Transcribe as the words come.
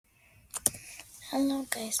Hello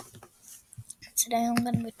guys, today I'm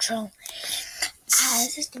going to be drawing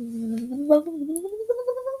as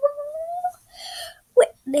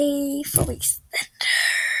Whitney from Eastenders.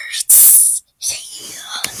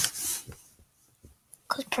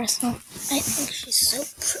 Because personally, I think she's so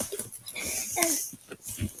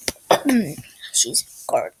pretty and she's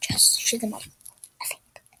gorgeous. She's a model, I think.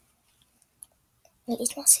 At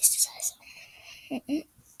least my sister says so.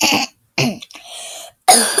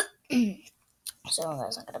 So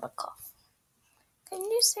guys, I'm going to back off. Can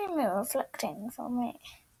you see me reflecting for me?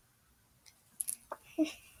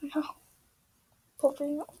 No, probably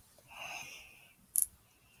not.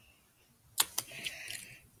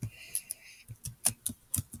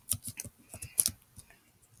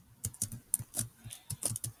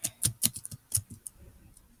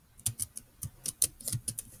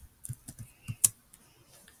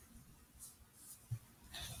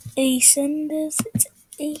 Eastenders, it's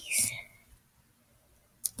East.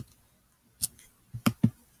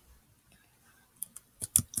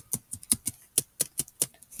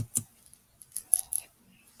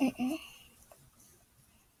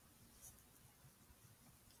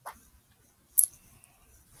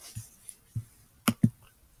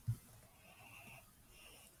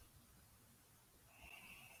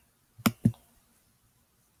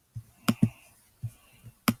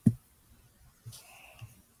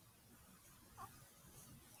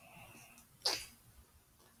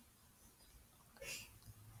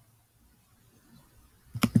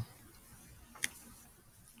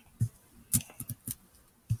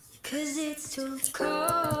 Cause it's too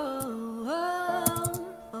cold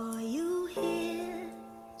for you here,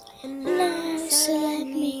 and now so let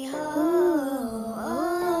me hold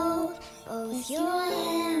both your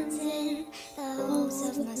hands in the holes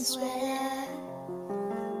of my sweater.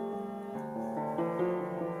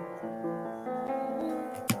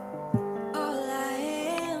 All I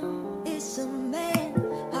am is a man.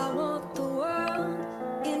 I want the world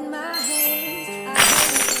in my hands. I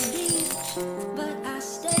don't believe, but I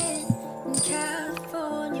stand in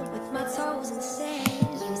California with my toes in the sand.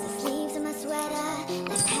 Use the sleeves of my sweater,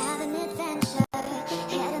 let's have an adventure.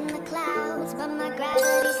 Head in the clouds, but my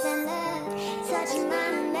gravity center. Touching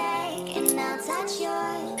my neck and I'll touch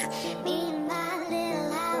yours. Me and my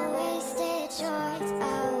little high-waisted shorts.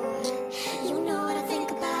 Oh, you know what I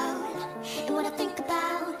think about, and what I think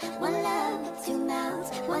about. One love, two mouths,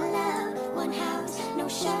 one love, one house. No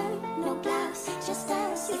shirt, no blouse, just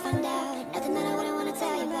us. You found out nothing that I wouldn't want to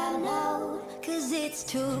tell you about, no. Cause it's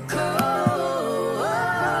too cold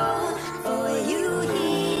for you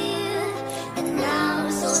here and now,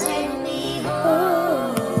 so let me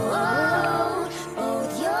hold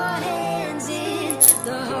both your hands in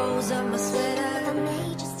the holes of my sweater. If I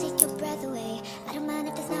may just take your breath away, I don't mind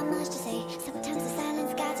if there's not much to say. Sometimes the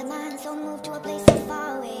silence guides our mind, so move to a place so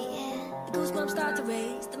far away, yeah. The goosebumps start to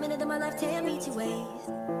raise the minute that my life tear me to waste.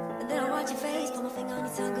 And then I watch your face, put my finger on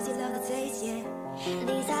your tongue cause you love the taste, yeah.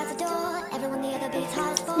 These eyes adore everyone the other beats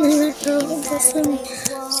hearts for. Inside the place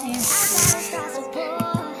war, outside stars will pour.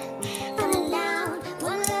 Running down,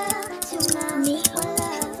 one love, two mouths, one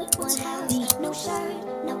love, one house. No shirt,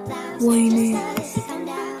 no blouse, Whitney. just us. You found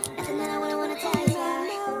out nothing that I wouldn't want to tell you about.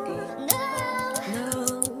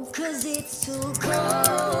 No, cause it's too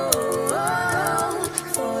cold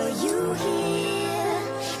for you here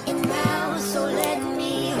and now, so let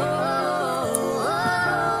me hold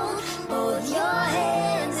both your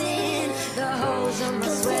hands in the holes of my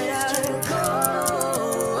sweater.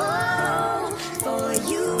 Cold for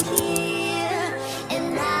you here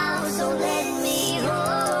and now, so let me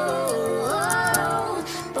hold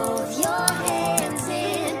both your hands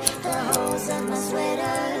in the holes of my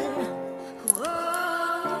sweater.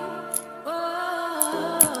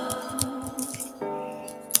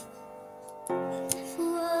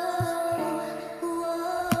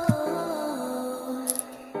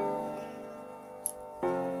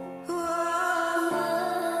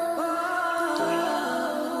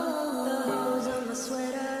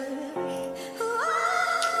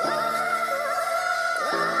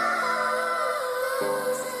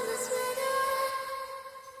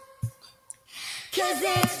 Cause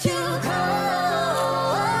it's too cold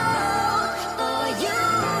for you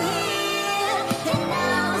here and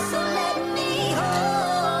now, so let me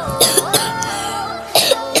hold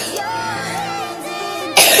both your hands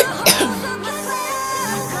in the holes of my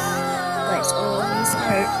Guys, sweater. always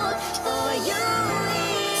hurt. For you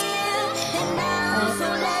here and now, so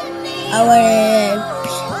let me I want to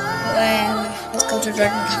let's go to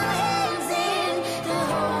Jordan.